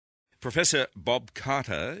Professor Bob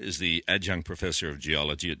Carter is the adjunct professor of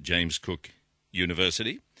geology at James Cook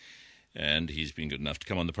University, and he's been good enough to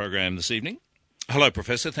come on the program this evening. Hello,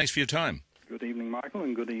 Professor. Thanks for your time. Good evening, Michael,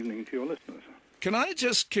 and good evening to your listeners. Can I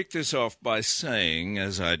just kick this off by saying,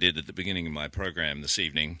 as I did at the beginning of my program this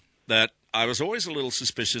evening, that I was always a little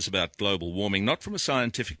suspicious about global warming, not from a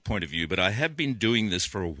scientific point of view, but I have been doing this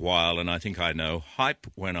for a while, and I think I know hype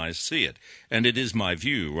when I see it. And it is my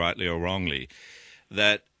view, rightly or wrongly,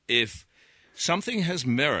 that if something has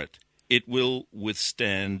merit, it will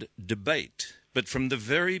withstand debate. But from the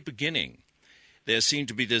very beginning, there seemed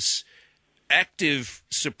to be this active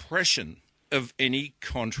suppression of any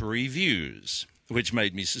contrary views, which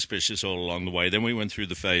made me suspicious all along the way. Then we went through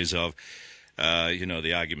the phase of,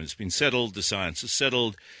 the argument's been settled, the science is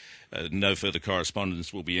settled, no further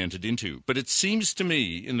correspondence will be entered into. But it seems to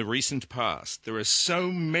me, in the recent past, there are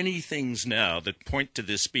so many things now that point to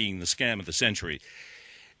this being the scam of the century,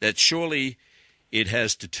 that surely it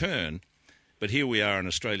has to turn. But here we are in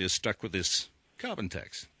Australia stuck with this carbon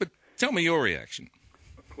tax. But tell me your reaction.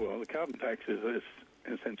 Well, the carbon tax is,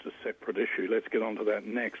 in a sense, a separate issue. Let's get on to that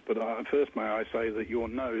next. But first, may I say that your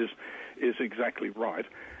nose is exactly right.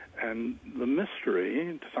 And the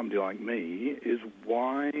mystery to somebody like me is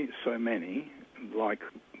why so many, like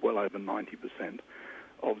well over 90%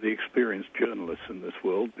 of the experienced journalists in this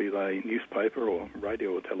world, be they newspaper or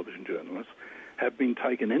radio or television journalists, have been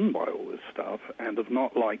taken in by all this stuff and have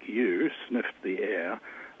not, like you, sniffed the air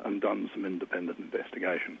and done some independent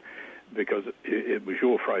investigation. Because it was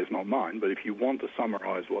your phrase, not mine, but if you want to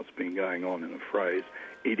summarize what's been going on in a phrase,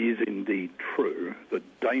 it is indeed true that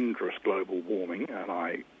dangerous global warming, and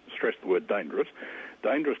I stress the word dangerous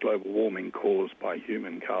global warming caused by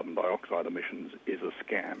human carbon dioxide emissions is a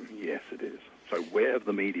scam. Yes, it is. So where have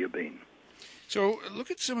the media been? So look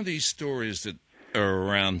at some of these stories that are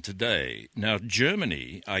around today. Now,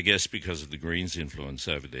 Germany, I guess because of the Greens' influence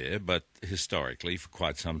over there, but historically, for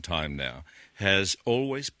quite some time now, has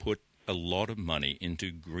always put a lot of money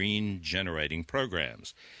into green generating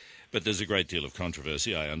programs. But there's a great deal of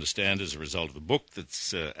controversy, I understand, as a result of a book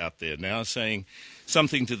that's out there now saying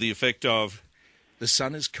something to the effect of, the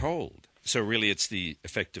sun is cold. So really it's the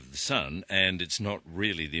effect of the sun, and it's not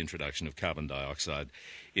really the introduction of carbon dioxide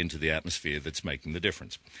into the atmosphere that's making the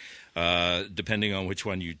difference. Depending on which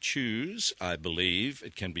one you choose, I believe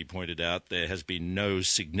it can be pointed out there has been no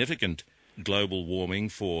significant global warming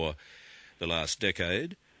for the last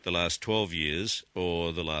decade, the last 12 years,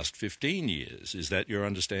 or the last 15 years. Is that your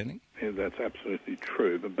understanding? Yeah, that's absolutely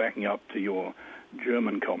true. But backing up to your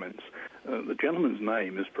German comments, the gentleman's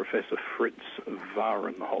name is Professor Fritz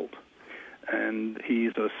Fahrenholt. And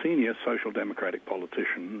he's a senior social democratic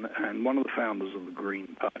politician and one of the founders of the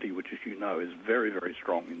Green Party, which, as you know, is very, very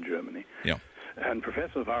strong in Germany. Yeah. And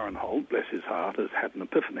Professor Fahrenholt, bless his heart, has had an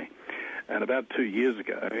epiphany. And about 2 years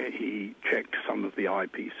ago, he checked some of the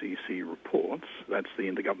IPCC reports. That's the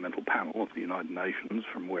Intergovernmental Panel of the United Nations,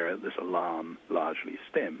 from where this alarm largely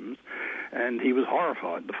stems. And he was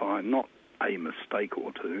horrified to find not a mistake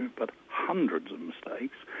or two, but hundreds of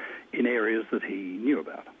mistakes in areas that he knew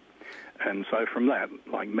about. And so from that,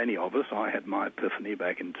 like many of us, I had my epiphany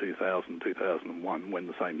back in 2000, 2001, when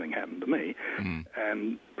the same thing happened to me. Mm.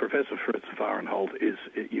 And Professor Fritz Fahrenholt is,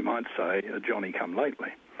 you might say, a Johnny-come-lately.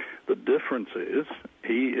 The difference is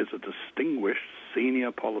he is a distinguished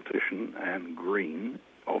senior politician and green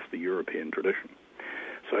of the European tradition.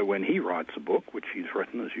 So when he writes a book, which he's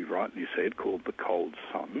written, as you rightly said, called The Cold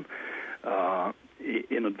Sun,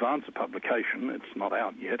 in advance of publication, it's not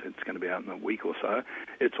out yet, it's going to be out in a week or so,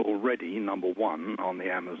 it's already number one on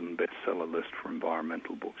the Amazon bestseller list for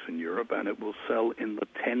environmental books in Europe, and it will sell in the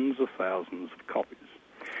tens of thousands of copies.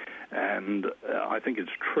 And I think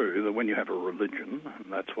it's true that when you have a religion,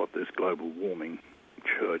 and that's what this global warming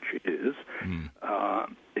church is,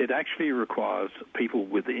 it actually requires people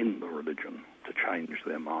within the religion to change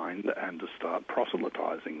their mind and to start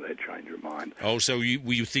proselytizing their change of mind. Oh, so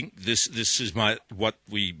you think this is what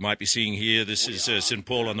we might be seeing here? This is St.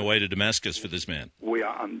 Paul on the way to Damascus for this man? We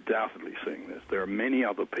are undoubtedly seeing this. There are many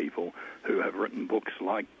other people who have written books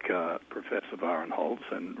like Professor Fahrenholt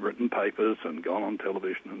and written papers and gone on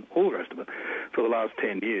television and all the rest of it for the last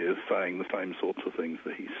 10 years saying the same sorts of things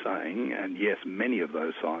that he's saying. And yes, many of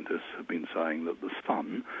those scientists have been saying that the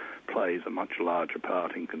sun plays a much larger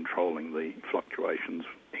part in controlling the fluctuations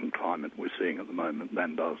in climate we're seeing at the moment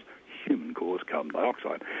than does human-caused carbon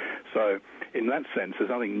dioxide. So in that sense,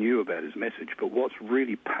 there's nothing new about his message, but what's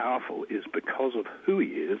really powerful is because of who he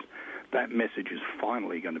is, that message is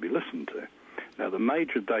finally going to be listened to. Now, the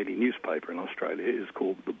major daily newspaper in Australia is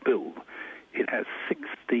called The Bild. It has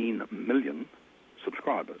 16 million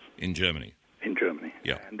subscribers. In Germany? In Germany.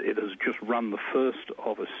 Yeah. And it has run the first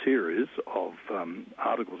of a series of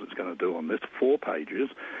articles it's going to do on this, 4 pages,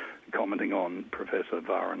 commenting on Professor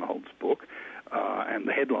Varenholt's book, and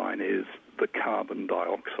the headline is "The Carbon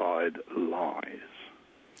Dioxide Lies."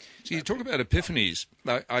 So you talk about epiphanies.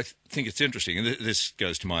 I think it's interesting, and this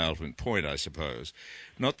goes to my ultimate point, I suppose.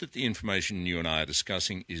 Not that the information you and I are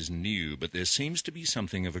discussing is new, but there seems to be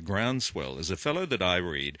something of a groundswell. There's a fellow that I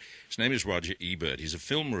read, his name is Roger Ebert. He's a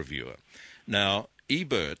film reviewer. Now,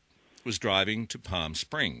 Ebert was driving to Palm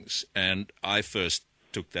Springs, and I first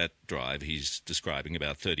took that drive he's describing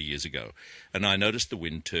about 30 years ago, and I noticed the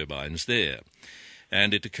wind turbines there.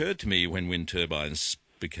 And it occurred to me when wind turbines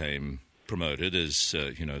became promoted as,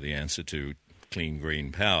 the answer to clean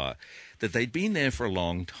green power, that they'd been there for a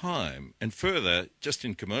long time. And further, just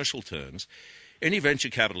in commercial terms, any venture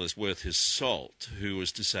capitalist worth his salt who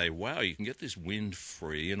was to say, wow, you can get this wind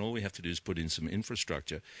free and all we have to do is put in some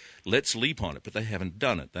infrastructure, let's leap on it. But they haven't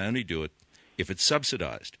done it. They only do it if it's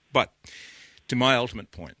subsidized. But to my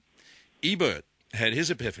ultimate point, Ebert had his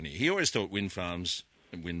epiphany. He always thought wind farms,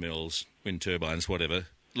 windmills, wind turbines, whatever,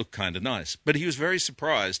 look kind of nice. But he was very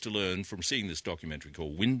surprised to learn from seeing this documentary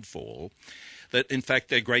called Windfall that, in fact,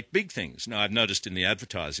 they're great big things. Now, I've noticed in the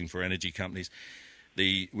advertising for energy companies,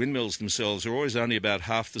 the windmills themselves are always only about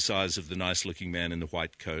half the size of the nice-looking man in the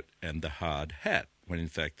white coat and the hard hat, when, in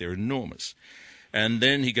fact, they're enormous. And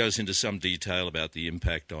then he goes into some detail about the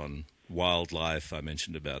impact on wildlife. I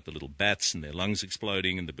mentioned about the little bats and their lungs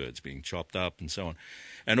exploding and the birds being chopped up and so on.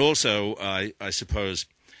 And also, I suppose,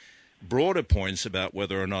 broader points about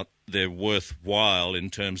whether or not they're worthwhile in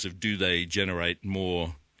terms of do they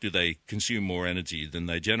consume more energy than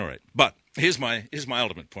they generate. But here's my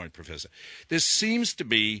ultimate point, Professor. There seems to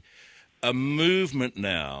be a movement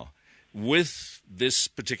now with this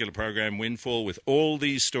particular program, Windfall, with all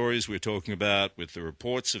these stories we're talking about, with the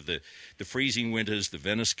reports of the freezing winters, the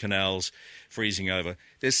Venice canals freezing over.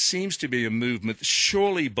 There seems to be a movement that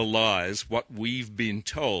surely belies what we've been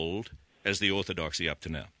told as the orthodoxy up to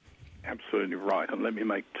now. Absolutely right, and let me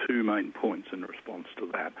make 2 main points in response to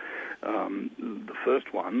that. The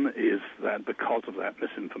first one is that because of that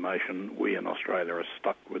misinformation, we in Australia are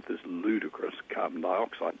stuck with this ludicrous carbon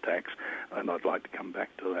dioxide tax, and I'd like to come back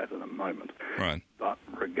to that in a moment. Right. But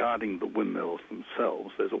regarding the windmills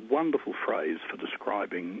themselves, there's a wonderful phrase for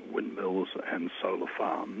describing windmills and solar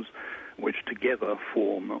farms, which together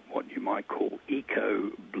form what you might call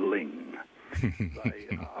eco-bling.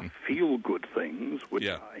 They are feel-good things, which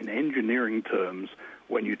are, in engineering terms,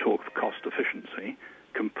 when you talk of cost efficiency,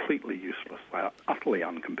 completely useless. They are utterly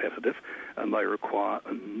uncompetitive, and they require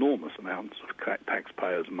enormous amounts of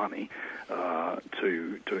taxpayers' money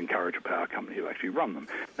to encourage a power company to actually run them.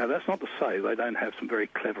 Now, that's not to say they don't have some very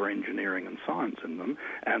clever engineering and science in them,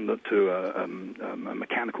 and that to a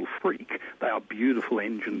mechanical freak, they are beautiful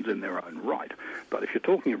engines in their own right. But if you're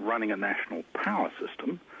talking of running a national power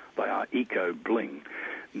system, they are eco-bling.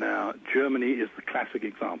 Now, Germany is the classic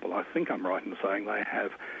example. I think I'm right in saying they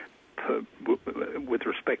have, with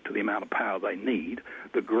respect to the amount of power they need,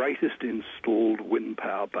 the greatest installed wind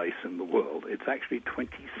power base in the world. It's actually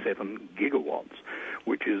 27 gigawatts,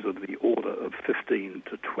 which is of the order of 15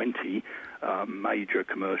 to 20 major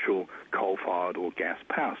commercial coal-fired or gas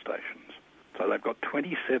power stations. So they've got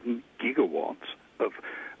 27 gigawatts of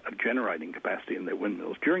generating capacity in their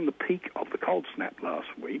windmills during the peak of the cold snap last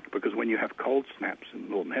week, because when you have cold snaps in the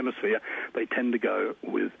Northern Hemisphere, they tend to go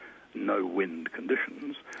with no wind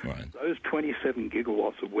conditions. Right. Those 27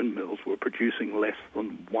 gigawatts of windmills were producing less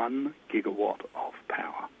than 1 gigawatt of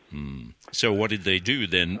power. So what did they do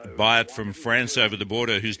then? Buy it from France over the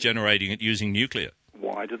border, who's generating it using nuclear?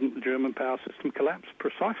 Why didn't the German power system collapse?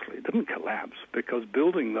 Precisely. It didn't collapse because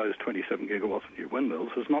building those 27 gigawatts of new windmills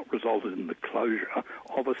has not resulted in the closure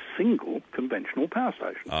of a single conventional power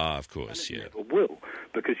station. Ah, of course, and yeah. It never will,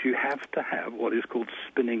 because you have to have what is called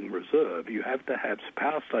spinning reserve. You have to have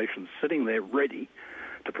power stations sitting there ready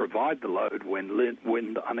to provide the load when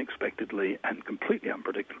wind unexpectedly and completely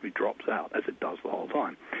unpredictably drops out, as it does the whole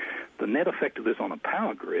time. The net effect of this on a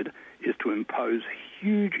power grid is to impose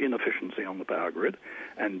huge inefficiency on the power grid,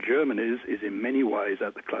 and Germany is in many ways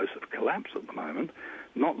at the close of collapse at the moment,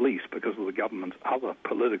 not least because of the government's other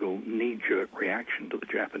political knee-jerk reaction to the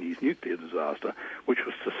Japanese nuclear disaster, which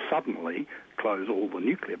was to suddenly close all the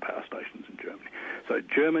nuclear power stations in Germany. So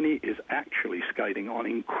Germany is actually skating on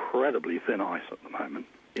incredibly thin ice at the moment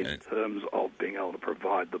in terms of being able to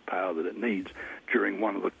provide the power that it needs during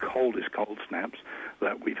one of the coldest cold snaps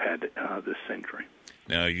that we've had this century.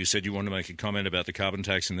 Now, you said you want to make a comment about the carbon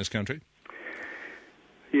tax in this country?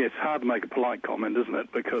 Yeah, it's hard to make a polite comment, isn't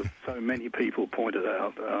it? Because so many people pointed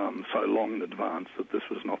out so long in advance that this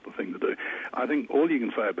was not the thing to do. I think all you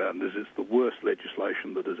can say about it is it's the worst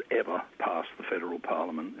legislation that has ever passed the federal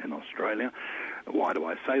parliament in Australia. Why do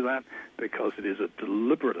I say that? Because it is a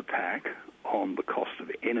deliberate attack on the cost of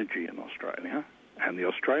energy in Australia. And the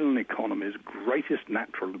Australian economy's greatest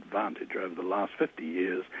natural advantage over the last 50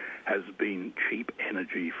 years has been cheap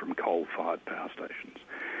energy from coal-fired power stations.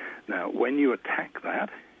 Now, when you attack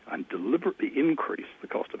that and deliberately increase the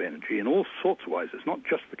cost of energy in all sorts of ways, it's not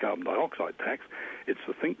just the carbon dioxide tax, it's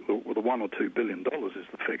the $1 or $2 billion is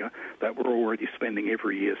the figure that we're already spending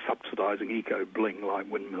every year subsidising eco-bling like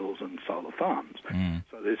windmills and solar farms.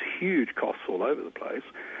 So there's huge costs all over the place.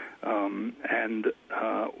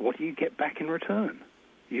 What do you get back in return?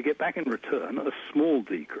 You get back in return a small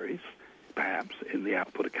decrease, perhaps, in the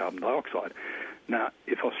output of carbon dioxide. Now,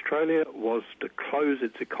 if Australia was to close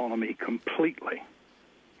its economy completely,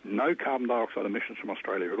 no carbon dioxide emissions from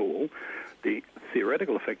Australia at all, the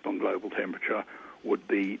theoretical effect on global temperature would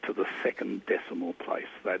be to the second decimal place,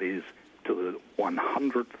 that is, to the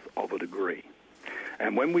 100th of a degree.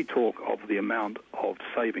 And when we talk of the amount of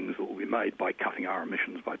savings that will be made by cutting our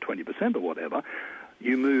emissions by 20% or whatever,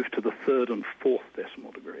 you move to the third and fourth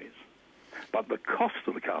decimal degrees. But the cost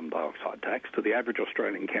of the carbon dioxide tax to the average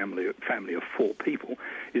Australian family of 4 people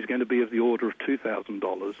is going to be of the order of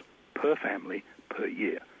 $2,000 per family per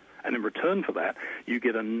year. And in return for that, you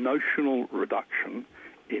get a notional reduction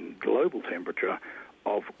in global temperature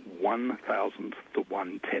of 1,000th to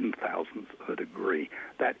 1/10,000th of a degree.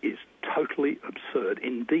 That is totally absurd.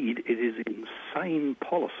 Indeed, it is insane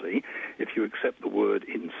policy if you accept the word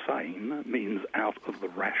insane means out of the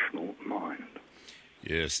rational mind.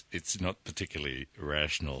 Yes, it's not particularly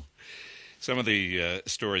rational. Some of the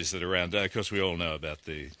stories that are around, of course, we all know about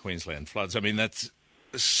the Queensland floods. I mean, that's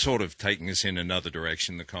sort of taking us in another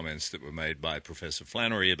direction, the comments that were made by Professor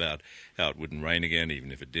Flannery about how it wouldn't rain again,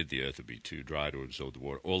 even if it did, the earth would be too dry to absorb the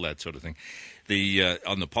water, all that sort of thing.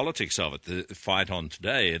 On the politics of it, the fight on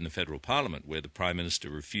today in the federal parliament, where the Prime Minister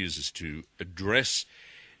refuses to address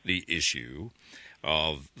the issue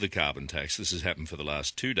of the carbon tax. This has happened for the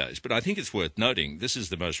last 2 days. But I think it's worth noting, this is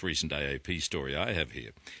the most recent AAP story I have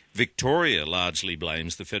here. Victoria largely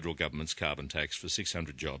blames the federal government's carbon tax for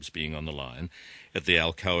 600 jobs being on the line at the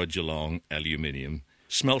Alcoa Geelong aluminium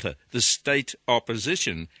smelter. The state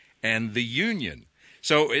opposition and the union.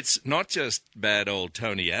 So it's not just bad old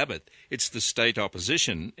Tony Abbott. It's the state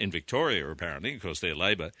opposition in Victoria, apparently, because they're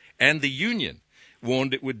Labor, and the union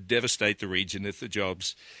warned it would devastate the region if the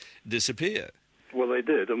jobs disappear. Well, they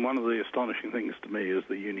did, and one of the astonishing things to me is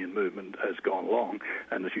the union movement has gone along,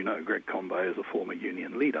 and as you know, Greg Conway is a former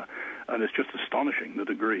union leader, and it's just astonishing the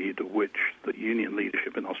degree to which the union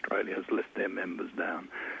leadership in Australia has let their members down.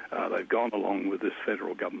 They've gone along with this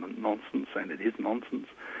federal government nonsense, and it is nonsense,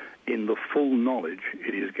 in the full knowledge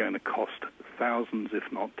it is going to cost thousands,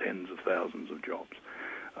 if not tens of thousands of jobs.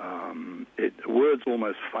 Words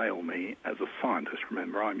almost fail me as a scientist.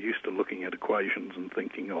 Remember, I'm used to looking at equations and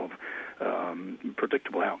thinking of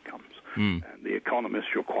predictable outcomes. And the economists,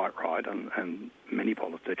 you're quite right, and many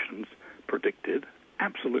politicians predicted,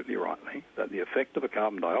 absolutely rightly, that the effect of a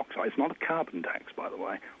carbon dioxide, it's not a carbon tax, by the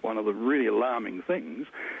way. One of the really alarming things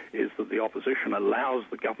is that the opposition allows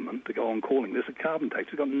the government to go on calling this a carbon tax.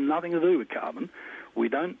 It's got nothing to do with carbon. We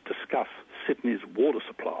don't discuss Sydney's water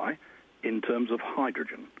supply in terms of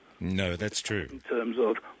hydrogen. No, that's true. In terms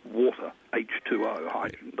of water, H2O,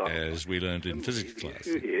 hydrogen dioxide. As we learned in physics class.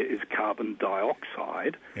 The issue here is carbon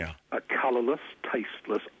dioxide, a colourless,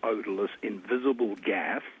 tasteless, odourless, invisible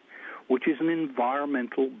gas, which is an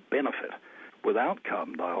environmental benefit. Without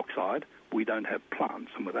carbon dioxide, we don't have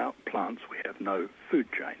plants, and without plants, we have no food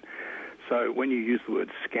chain. So when you used the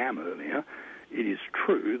word scam earlier, it is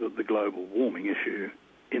true that the global warming issue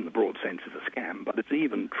in the broad sense is a scam, but it's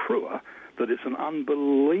even truer that it's an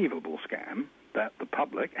unbelievable scam that the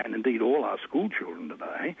public, and indeed all our school children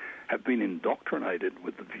today, have been indoctrinated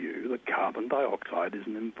with the view that carbon dioxide is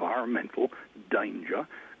an environmental danger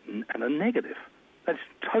and a negative. That's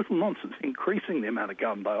total nonsense. Increasing the amount of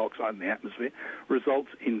carbon dioxide in the atmosphere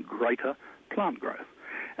results in greater plant growth.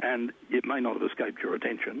 And it may not have escaped your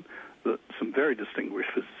attention that some very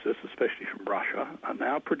distinguished physicists, especially from Russia, are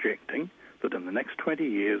now projecting that in the next 20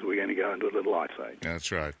 years we're going to go into a little ice age.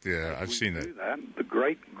 That's right, yeah, I've seen that. The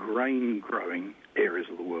great grain-growing areas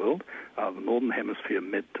of the world are the Northern Hemisphere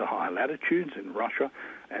mid to high latitudes in Russia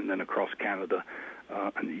and then across Canada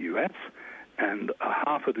and the US. And a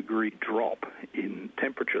half a degree drop in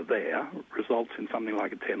temperature there results in something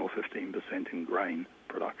like a 10 or 15% in grain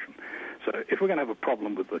production. So if we're going to have a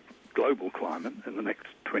problem with the global climate in the next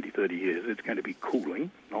 20, 30 years, it's going to be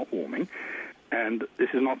cooling, not warming. And this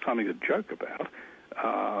is not something to joke about.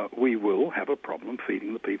 We will have a problem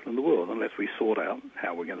feeding the people in the world unless we sort out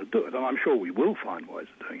how we're going to do it. And I'm sure we will find ways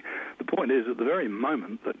of doing it. The point is, at the very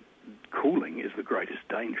moment that cooling is the greatest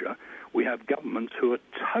danger, we have governments who are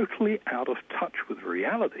totally out of touch with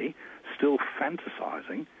reality, still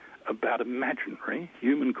fantasizing about imaginary,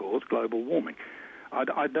 human-caused global warming.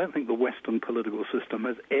 I don't think the Western political system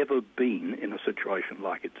has ever been in a situation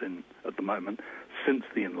like it's in at the moment since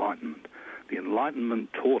the Enlightenment. The Enlightenment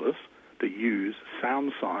taught us to use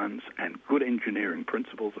sound science and good engineering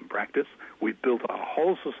principles and practice. We've built our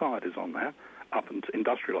whole societies on that, up into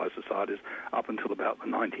industrialized societies, up until about the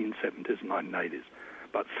 1970s and 1980s.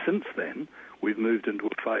 But since then, we've moved into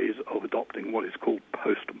a phase of adopting what is called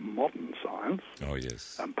postmodern science. Oh,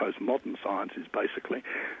 yes. And postmodern science is basically,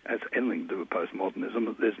 has anything to do with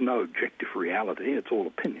postmodernism. There's no objective reality. It's all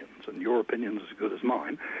opinions, and your opinion's as good as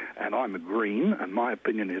mine. And I'm a green, and my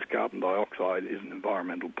opinion is carbon dioxide is an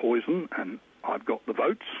environmental poison, and I've got the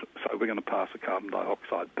votes, so we're going to pass a carbon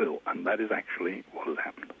dioxide bill. And that is actually what has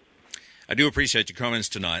happened. I do appreciate your comments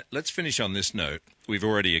tonight. Let's finish on this note. We've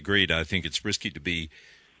already agreed, I think it's risky to be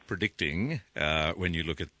predicting when you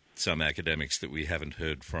look at some academics that we haven't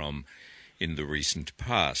heard from in the recent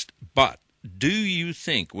past. But do you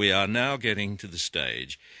think we are now getting to the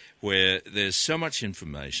stage where there's so much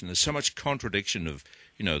information, there's so much contradiction of,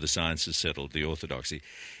 the science is settled, the orthodoxy,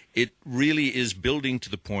 it really is building to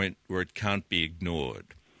the point where it can't be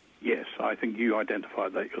ignored? Yes, I think you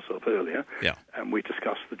identified that yourself earlier. Yeah. And we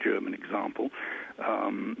discussed the German example,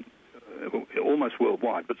 almost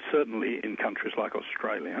worldwide, but certainly in countries like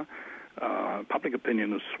Australia, public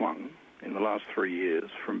opinion has swung in the last 3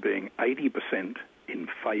 years from being 80% in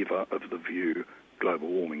favour of the view global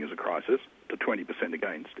warming is a crisis to 20%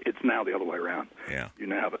 against. It's now the other way around. Yeah. You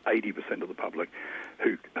now have 80% of the public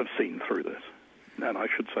who have seen through this. And I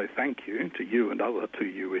should say thank you to you and other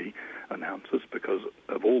 2UE announcers, because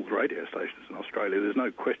of all the radio stations in Australia, there's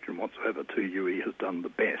no question whatsoever 2UE has done the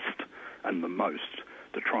best and the most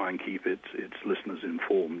to try and keep its listeners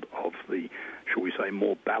informed of the, shall we say,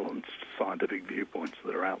 more balanced scientific viewpoints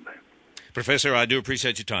that are out there. Professor, I do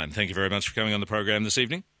appreciate your time. Thank you very much for coming on the program this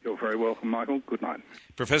evening. You're very welcome, Michael. Good night.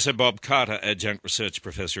 Professor Bob Carter, Adjunct Research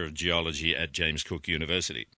Professor of Geology at James Cook University.